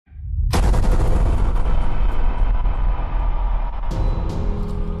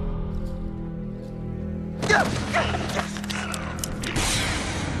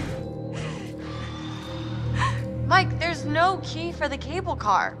key for the cable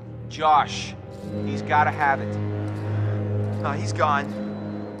car. Josh, he's gotta have it. No, he's gone.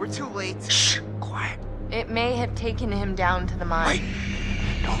 We're too late. Shh, quiet. It may have taken him down to the mine. Wait,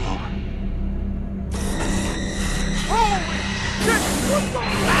 no more. Holy shit! What the?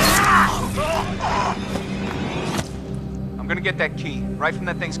 I'm gonna get that key right from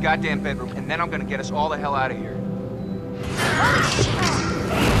that thing's goddamn bedroom, and then I'm gonna get us all the hell out of here.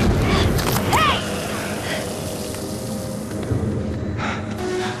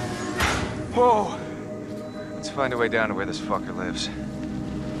 Whoa! Let's find a way down to where this fucker lives.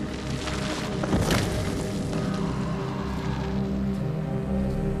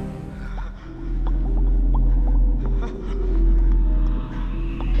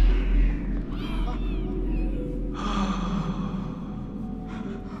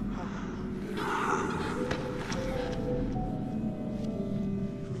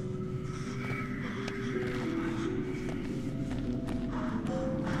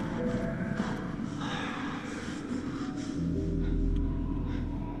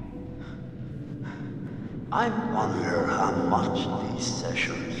 I wonder how much these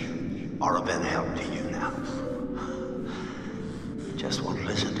sessions are of any help to you now. Just won't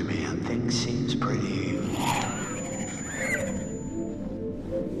listen to me and things seems pretty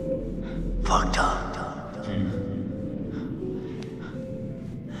fucked up.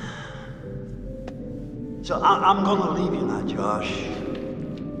 So I'm gonna leave you now, Josh.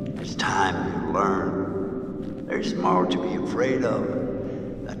 It's time you learn. There's more to be afraid of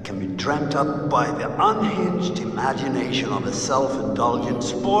that can be dreamt up by the unhinged imagination of a self-indulgent,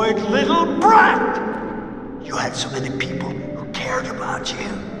 spoiled little brat! You had so many people who cared about you,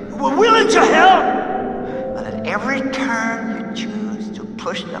 who were willing to help, but at every turn you choose to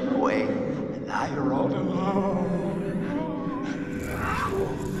push them away, and now you're all alone.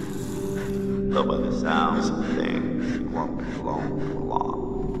 But by the sounds of things, you won't be alone for long.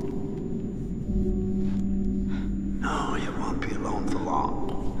 No, you won't be alone for long.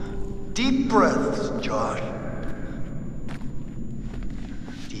 Deep breaths, Josh.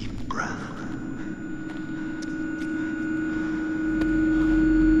 Deep breath.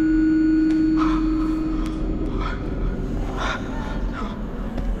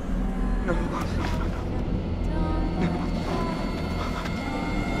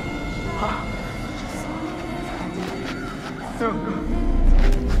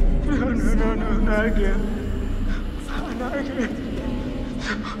 No, not again. Not again.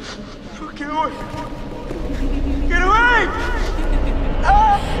 Get away! Get away!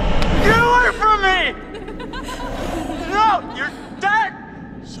 Get away from me! No, you're dead!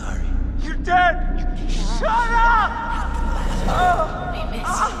 Sorry. You're dead! Shut up! We miss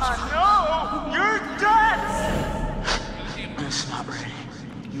you, No! You're dead! It's not ready.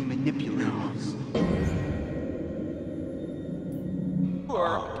 You manipulate us. You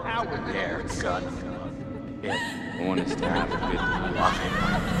are a coward there, son. Yeah, I want us to have a good life.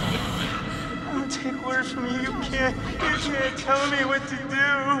 I don't take orders from you. You can't tell me what to do.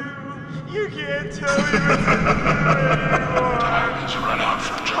 You can't tell me what to do anymore. Time has run out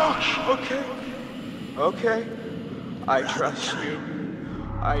for Josh. Okay. Okay. I trust you.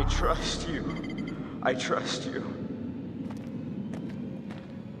 I trust you. I trust you.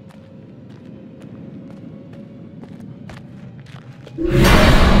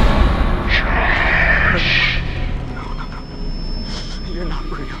 You're not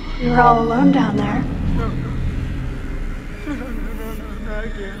real. You were all alone down there. No, not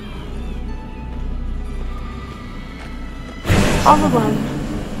again. All alone.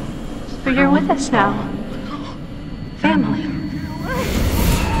 But you're with us now. Family.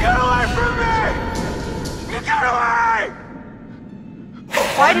 Get away from me! Get away!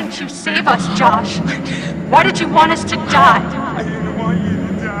 Why didn't you save us, Josh? Why did you want us to die? I didn't want you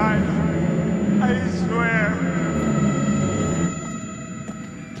to die. I swear.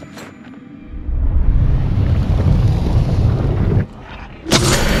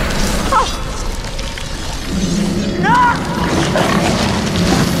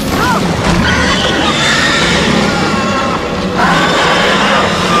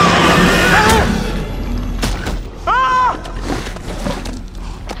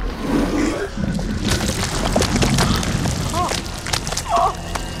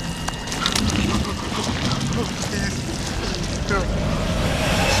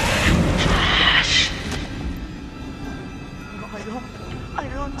 I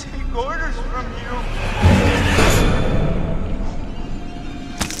don't take orders from you.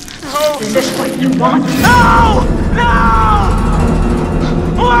 No! Is this what you want? No! No!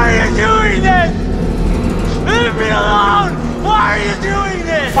 Why are you doing this? Leave me alone! Why are you doing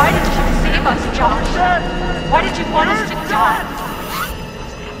this? Why did you save us, Josh? Why did you want us to I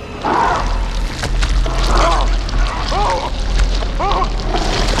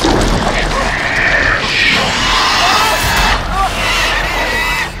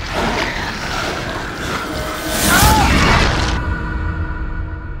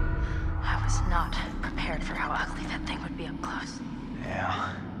was not prepared for how ugly that thing would be up close.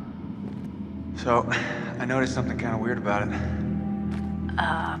 Yeah. So, I noticed something kind of weird about it.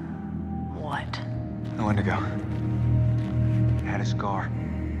 What? The Wendigo. It had a scar.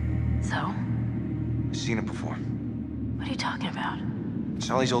 So? I've seen it before. What are you talking about? I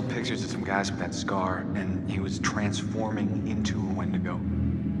saw these old pictures of some guys with that scar, and he was transforming into a Wendigo.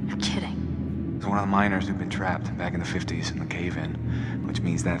 You're kidding. It was one of the miners who'd been trapped back in the 50s in the cave-in, which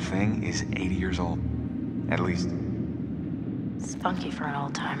means that thing is 80 years old. At least. Spunky for an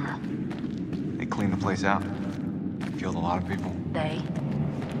old-timer. They cleaned the place out. Killed a lot of people. They?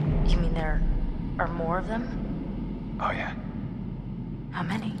 You mean there are more of them? Oh, yeah. How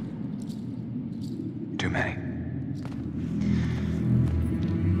many? Too many.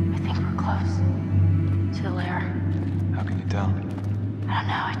 I think we're close. To the lair. How can you tell? I don't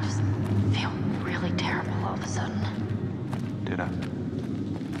know, I just feel really terrible all of a sudden. Ditto.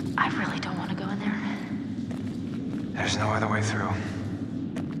 I really don't want to go in there. There's no other way through.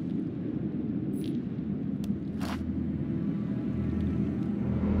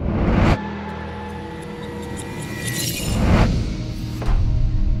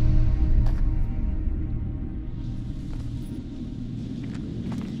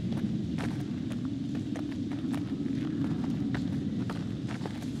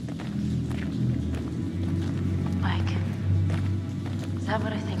 Mike, is that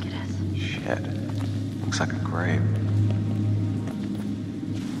what I think it is? Shit. Looks like a grave.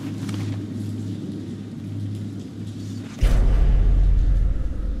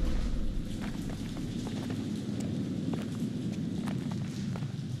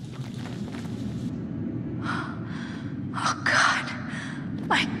 Oh, God.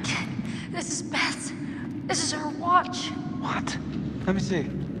 Mike, this is Beth's. This is her watch. What? Let me see.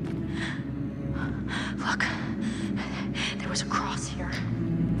 Look, there was a cross here.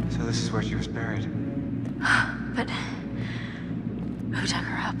 So this is where she was buried. But who dug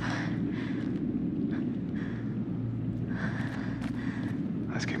her up?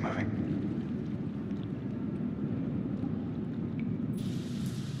 Let's keep moving.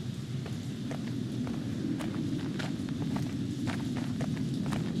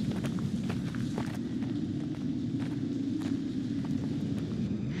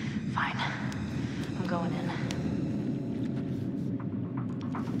 Fine. I'm going in.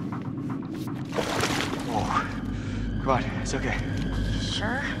 Oh, come on, it's okay.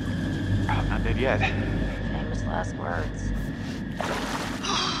 Sure? I'm not dead yet. Famous last words.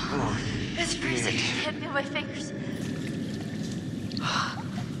 Oh, It's freezing. I can't feel my fingers.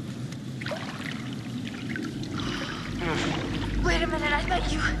 Wait a minute, I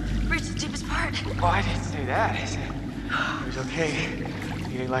thought you reached the deepest part. Oh, I didn't say that. I said it was okay.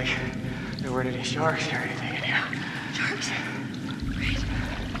 Meaning like there weren't any sharks or anything in here. Sharks? Great.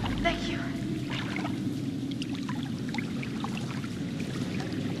 Thank you.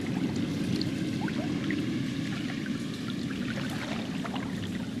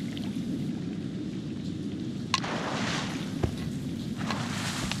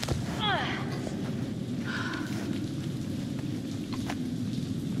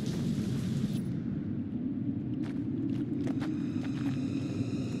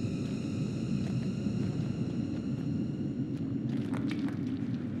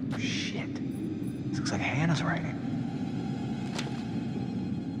 Shit. This looks like Hannah's writing.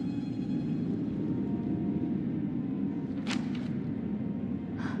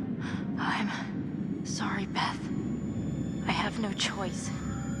 I'm sorry, Beth. I have no choice.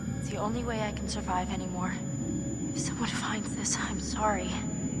 It's the only way I can survive anymore. If someone finds this, I'm sorry.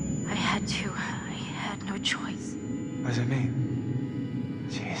 I had to. I had no choice. What does it mean?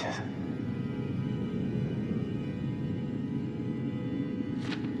 Jesus.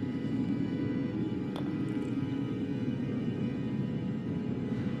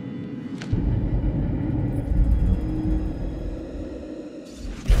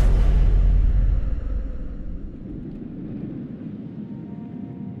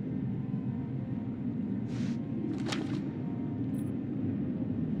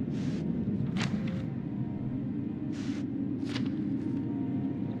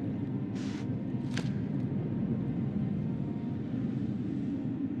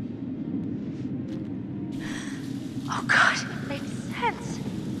 Oh, God, it makes sense.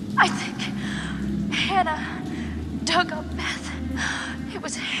 I think Hannah dug up Beth. It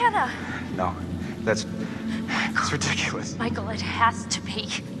was Hannah. No, that's Michael. It's ridiculous. Michael, it has to be.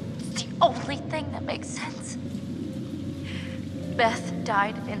 It's the only thing that makes sense. Beth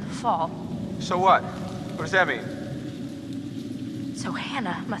died in the fall. So what? What does that mean? So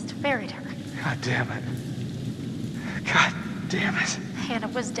Hannah must have buried her. God damn it. God damn it. Hannah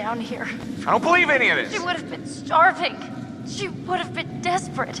was down here. I don't believe any of this. She would have been starving. She would have been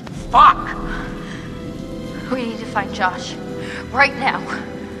desperate. Fuck! We need to find Josh. Right now.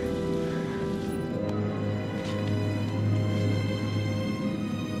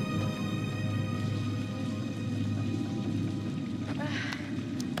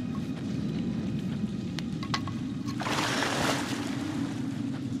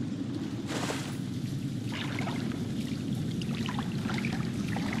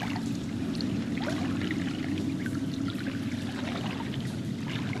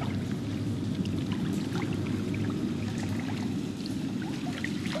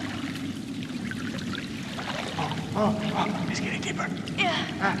 It's getting deeper. Yeah.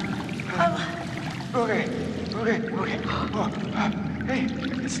 Okay. Hey,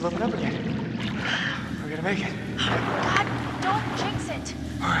 it's sloping up again. We're gonna make it. God, don't jinx it.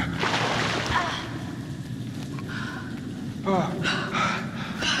 All right.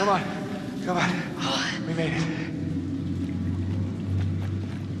 Come on. We made it.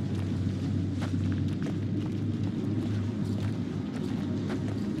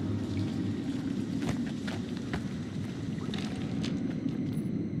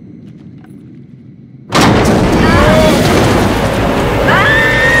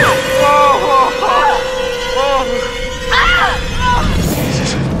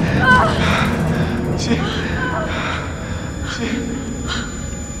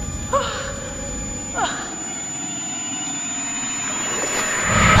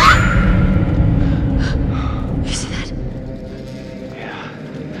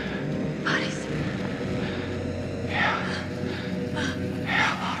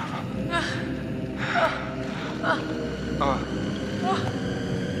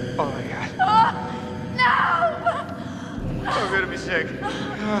 Oh my God. No! I'm gonna be sick.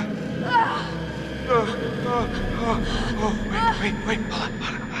 Wait. Hold on.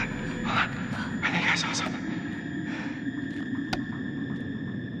 I think I saw something.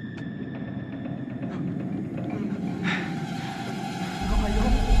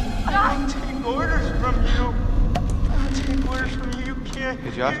 I don't take orders from you. I don't take orders from you.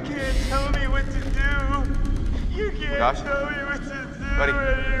 Hey, Josh? You can't tell me what to do. You can't Josh? tell me what to do Buddy?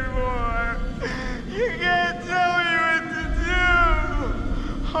 anymore. You can't tell me what to do.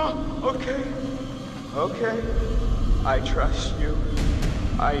 Oh, okay. I trust you.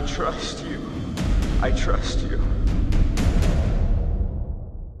 I trust you. What's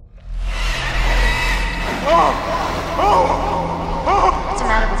the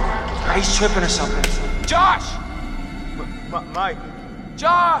matter with Mike? He's tripping or something. Josh! Mike,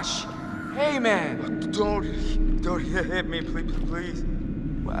 Josh! Hey, man. don't hit me, please.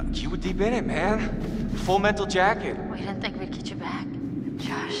 Well, you were deep in it, man. Full mental jacket. We didn't think we'd get you back.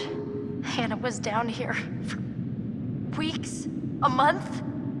 Josh, Hannah was down here for weeks, a month.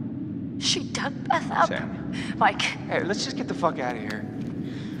 She dug Beth up. Sam. Mike. Hey, let's just get the fuck out of here.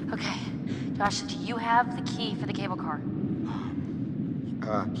 Okay. Josh, do you have the key for the cable car?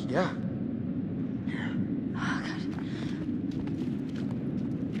 Yeah. Oh, good.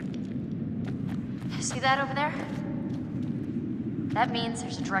 See that over there? That means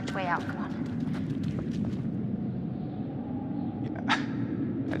there's a direct way out. Come on.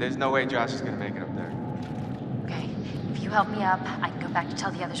 Yeah. There's no way Josh is gonna make it up there. Okay. If you help me up, I can go back to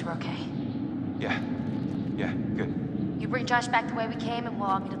tell the others we're okay. Yeah, good. You bring Josh back the way we came, and we'll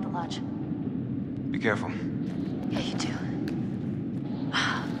all meet at the lodge. Be careful. Yeah, you too.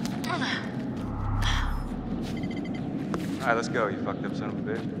 All right, let's go, you fucked up son of a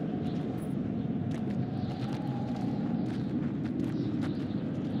bitch.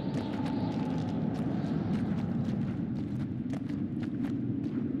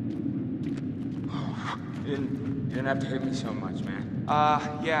 You didn't have to hit me so much, man.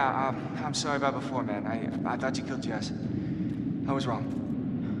 Yeah, I'm sorry about before, man. I thought you killed Jess. I was wrong.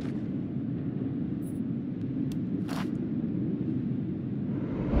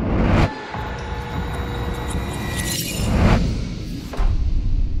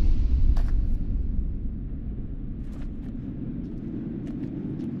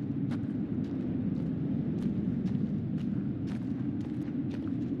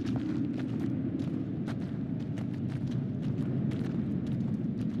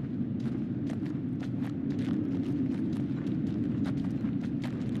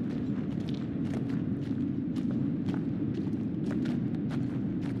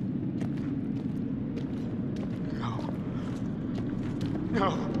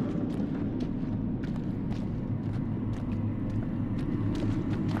 No.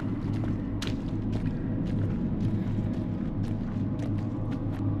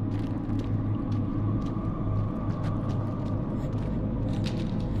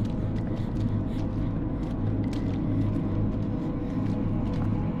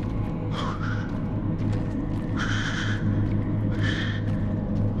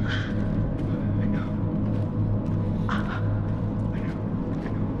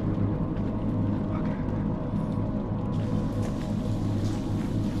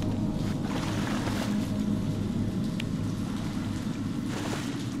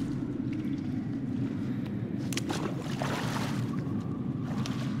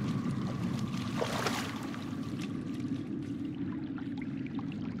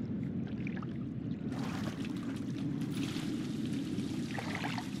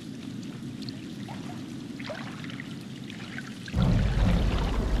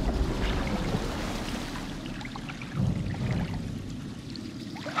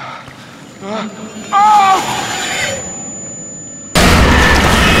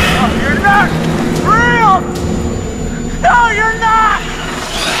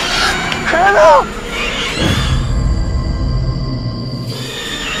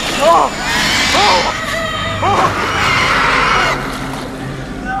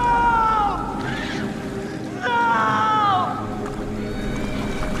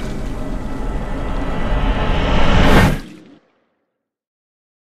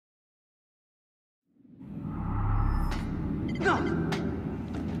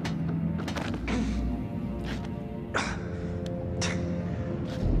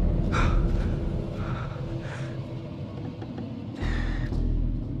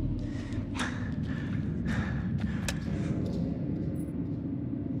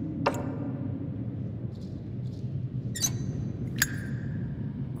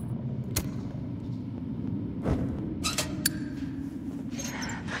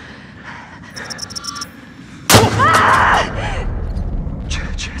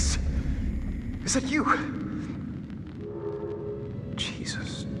 Is that you?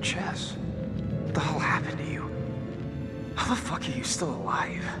 Jesus, Jess. What the hell happened to you? How the fuck are you still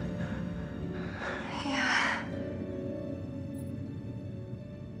alive? Yeah.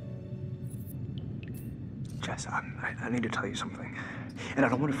 Jess, I need to tell you something. And I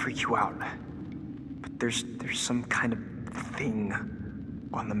don't want to freak you out. But there's some kind of thing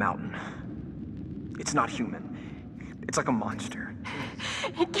on the mountain. It's not human. It's like a monster.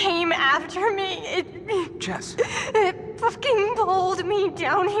 It came after me. Jess. It fucking pulled me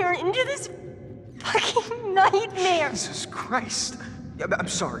down here into this fucking nightmare. Jesus Christ. Yeah, I'm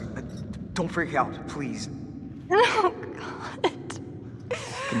sorry. Don't freak out, please. Oh, God.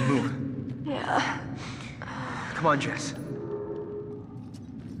 Can you move? Yeah. Come on, Jess.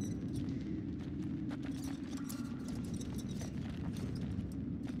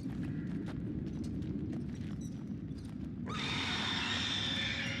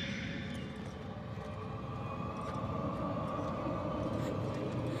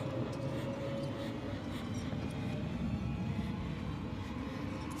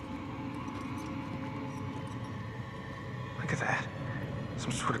 Look at that.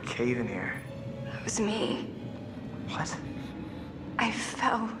 Some sort of cave in here. It was me. What? I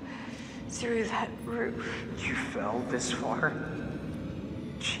fell through that roof. You fell this far?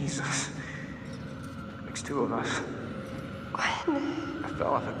 Jesus. Makes two of us. When? I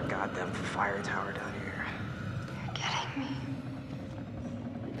fell off a goddamn fire tower down here. You're kidding me.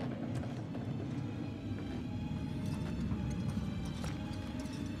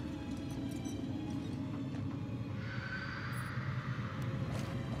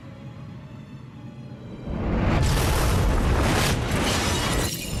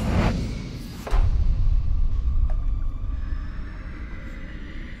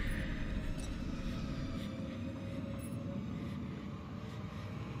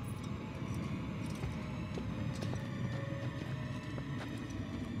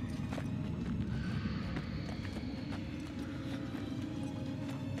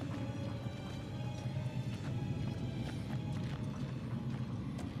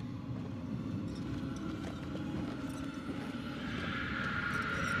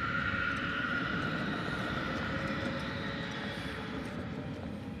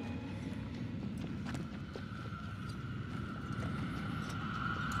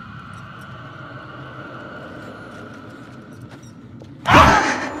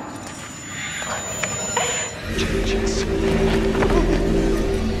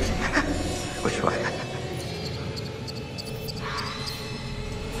 Which way?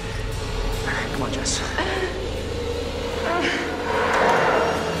 Come on, Jess.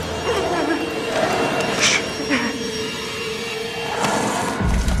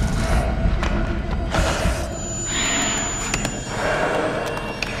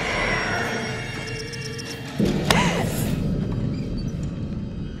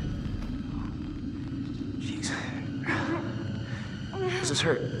 this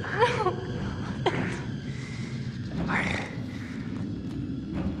hurt?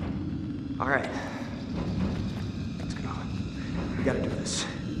 All right. Let's go. We gotta do this.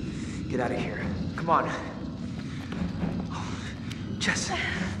 Get out of here. Come on. Jess,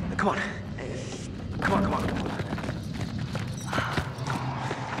 come on. Come on, come on, come on.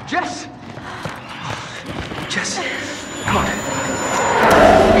 Jess! Jess, come on.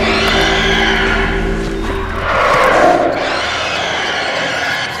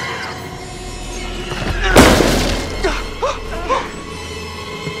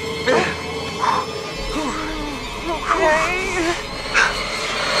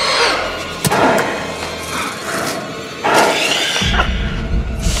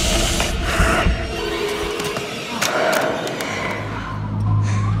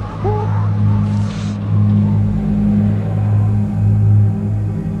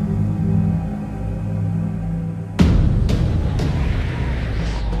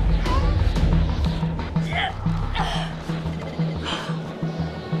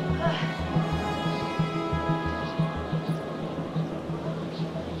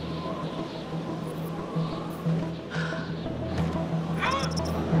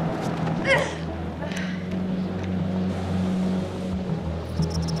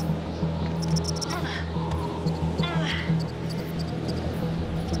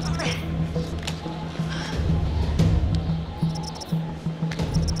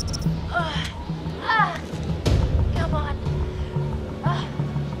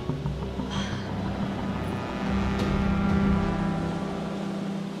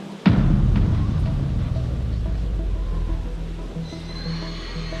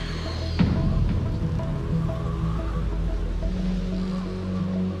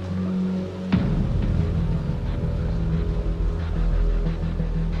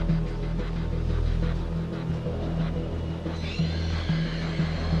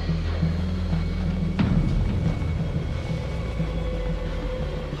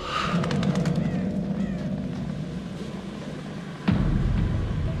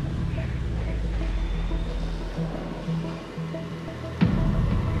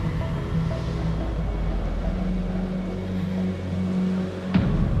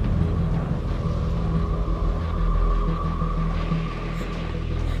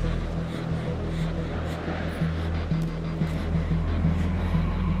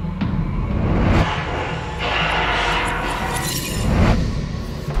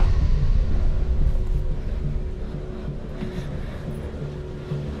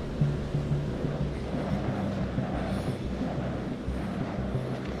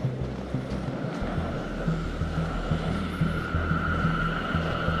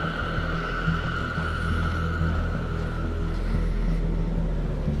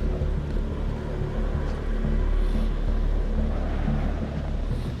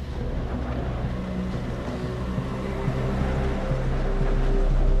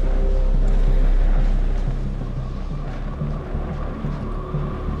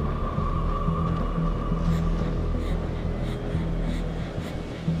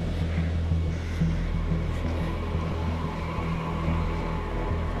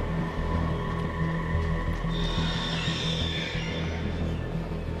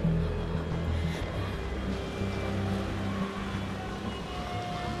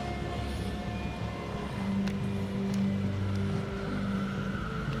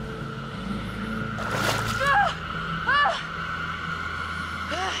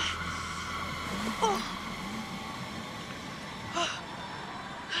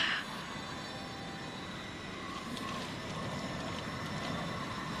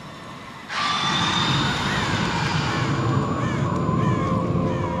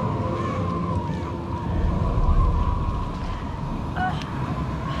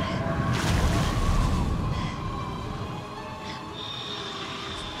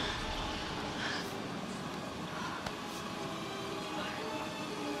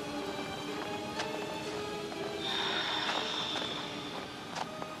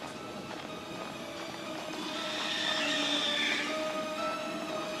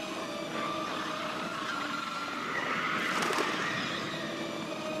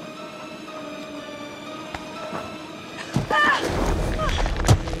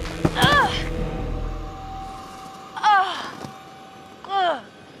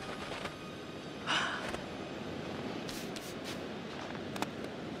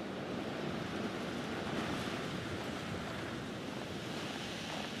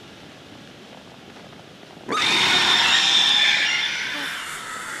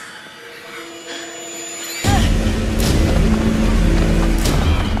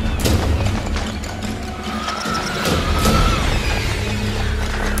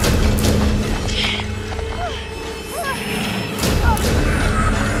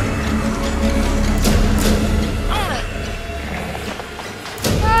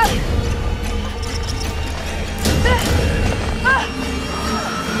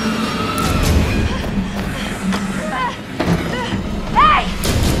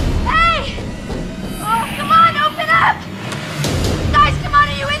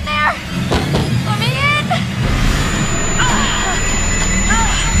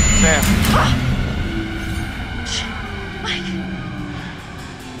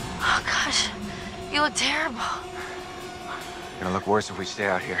 look worse if we stay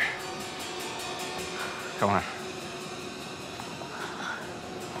out here. Come on.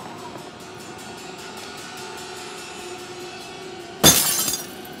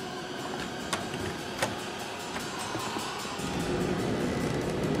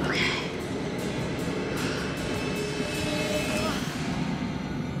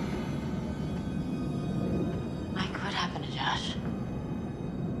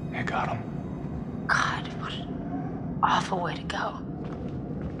 Way to go.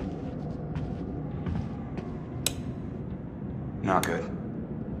 Not good.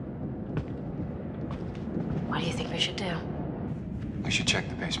 What do you think we should do? We should check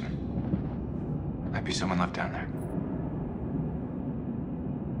the basement. Might be someone left down there.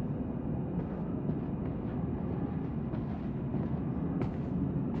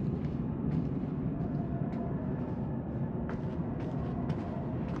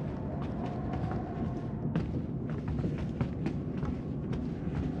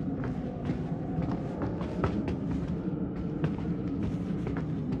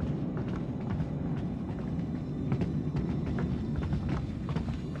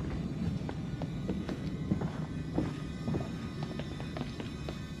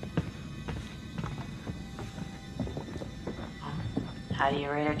 How do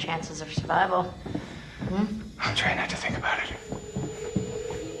you rate our chances of survival? I'm trying not to think about it.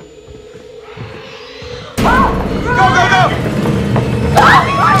 Go, go, go!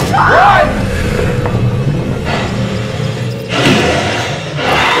 Run!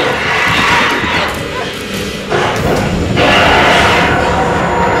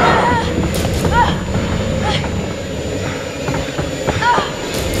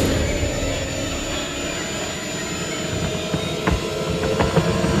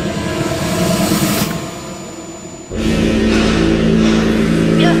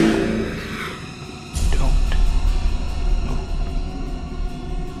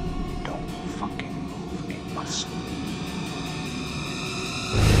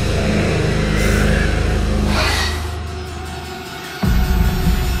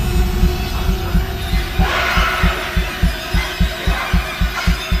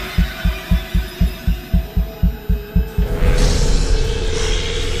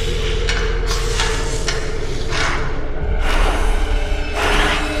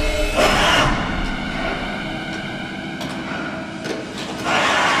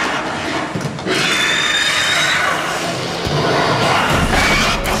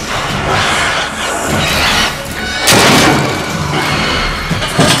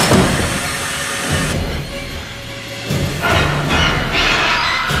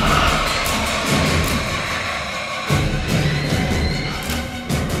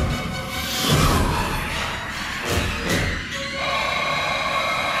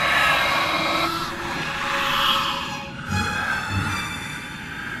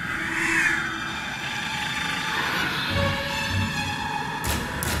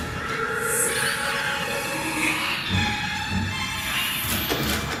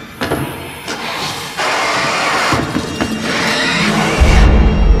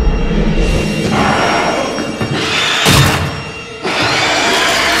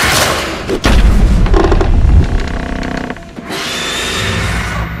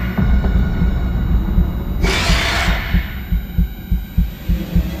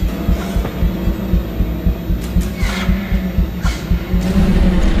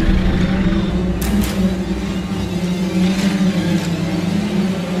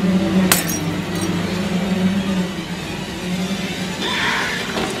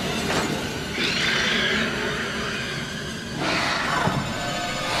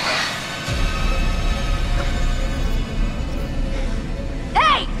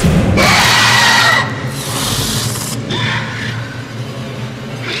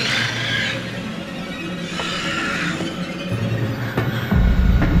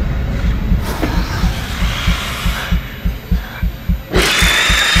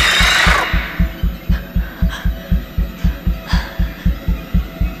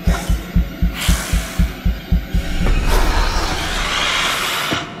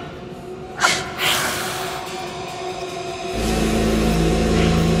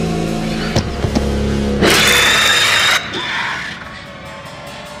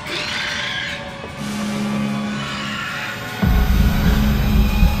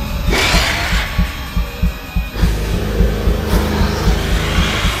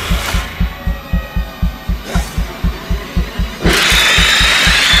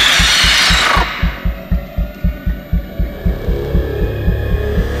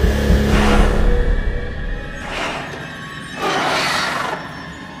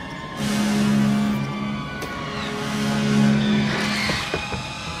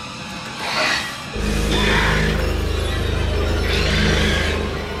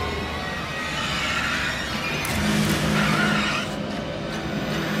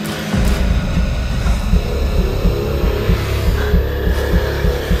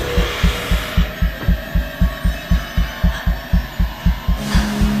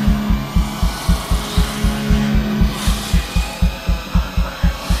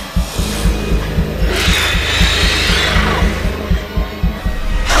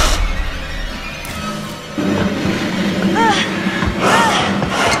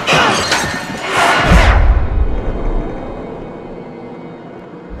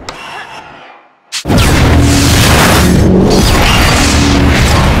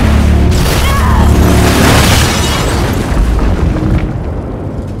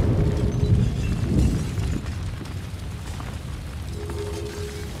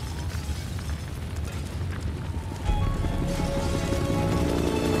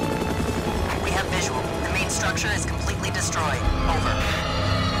 structure is completely destroyed. Over.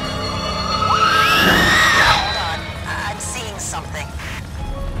 Hold on. I'm seeing something.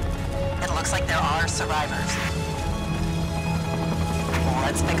 It looks like there are survivors.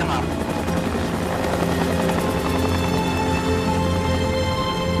 Let's pick them up.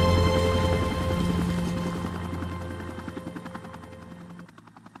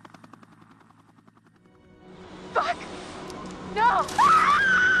 Fuck! No!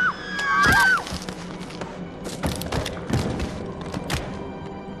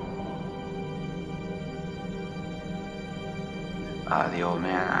 The old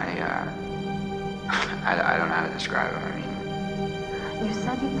man, I don't know how to describe him. I mean, You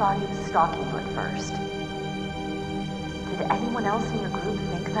said you thought he was stalking you at first. Did anyone else in your group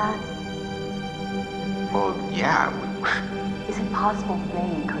think that? well, yeah. Is it possible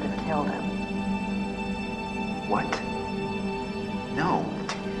Ray could have killed him? What? No.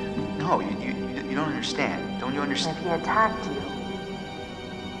 No, you don't understand. Don't you understand? If he attacked you,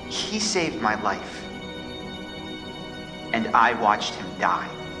 He saved my life. And I watched him die.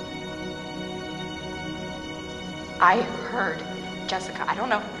 I heard Jessica. I don't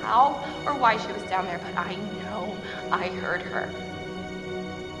know how or why she was down there, but I know I heard her.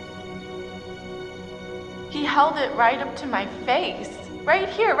 He held it right up to my face. Right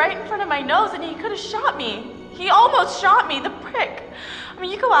here, right in front of my nose, and he could have shot me. He almost shot me, the prick. I mean,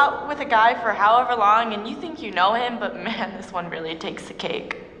 you go out with a guy for however long and you think you know him, but man, this one really takes the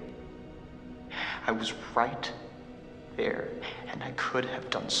cake. I was right there, and I could have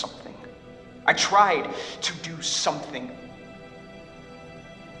done something. I tried to do something.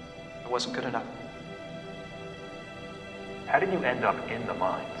 It wasn't good enough. How did you end up in the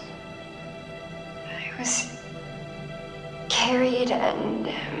mines? I was carried and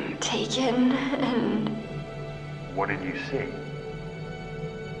taken, and What did you see?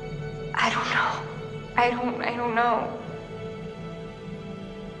 I don't know. I don't know.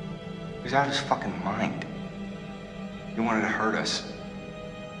 He was out of his fucking mind. He wanted to hurt us.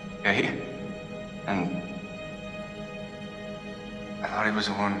 Okay? And I thought he was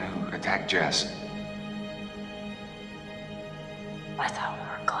the one who attacked Jess. I thought we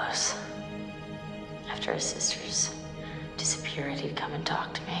were close. After his sisters disappeared, he'd come and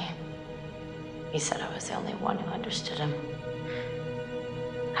talk to me. He said I was the only one who understood him.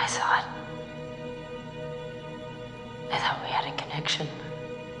 I thought we had a connection.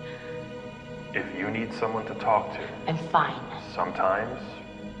 If you need someone to talk to, I'm fine. sometimes,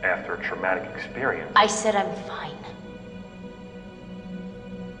 after a traumatic experience, I said I'm fine.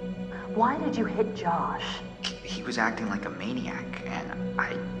 Why did you hit Josh? He was acting like a maniac, and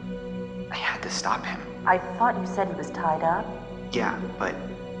I had to stop him. I thought you said he was tied up. Yeah, but...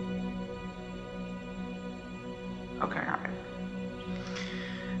 Okay, alright.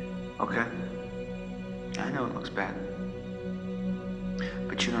 Okay. I know it looks bad.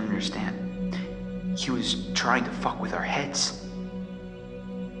 But you don't understand. He was trying to fuck with our heads.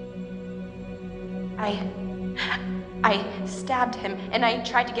 I stabbed him and I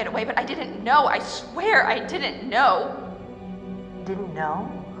tried to get away, but I didn't know. I swear I didn't know. Didn't know?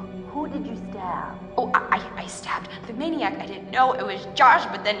 Who did you stab? Oh, I stabbed the maniac. I didn't know it was Josh,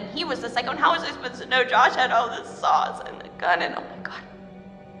 but then he was the psycho. And how was I supposed to know Josh had all the sauce and the gun and oh my god.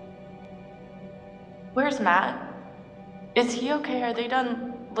 Where's Matt? Is he okay? Are they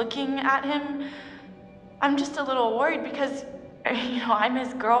done looking at him? I'm just a little worried because, I'm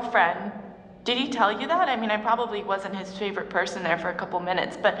his girlfriend. Did he tell you that? I mean, I probably wasn't his favorite person there for a couple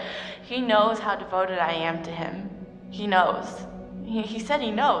minutes, but he knows how devoted I am to him. He knows. He said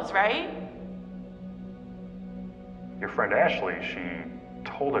he knows, right? your friend Ashley, she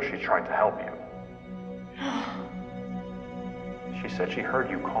told us she tried to help you. She said she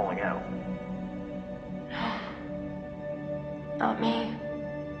heard you calling out. Not me.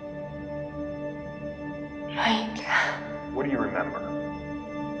 Mike. What do you remember?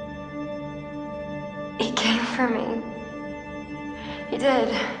 He came for me. He did.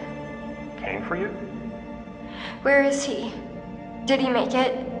 Came for you? Where is he? Did he make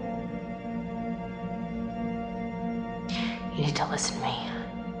it? You need to listen to me.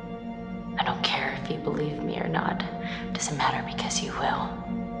 I don't care if you believe me or not. It doesn't matter because you will.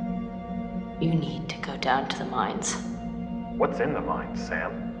 You need to go down to the mines. What's in the mines,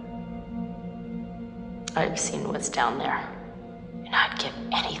 Sam? I've seen what's down there, and I'd give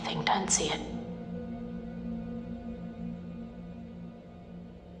anything to unsee it.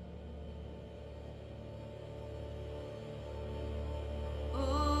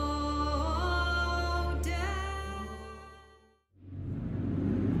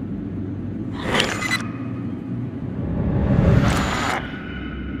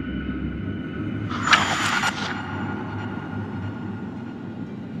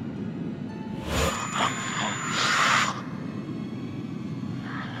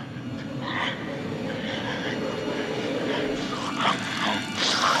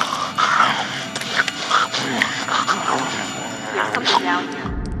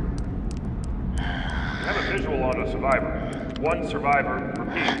 survivor. One survivor,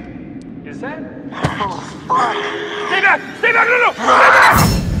 repeat. Is that... Oh, fuck! Stay back! Stay back! No, no!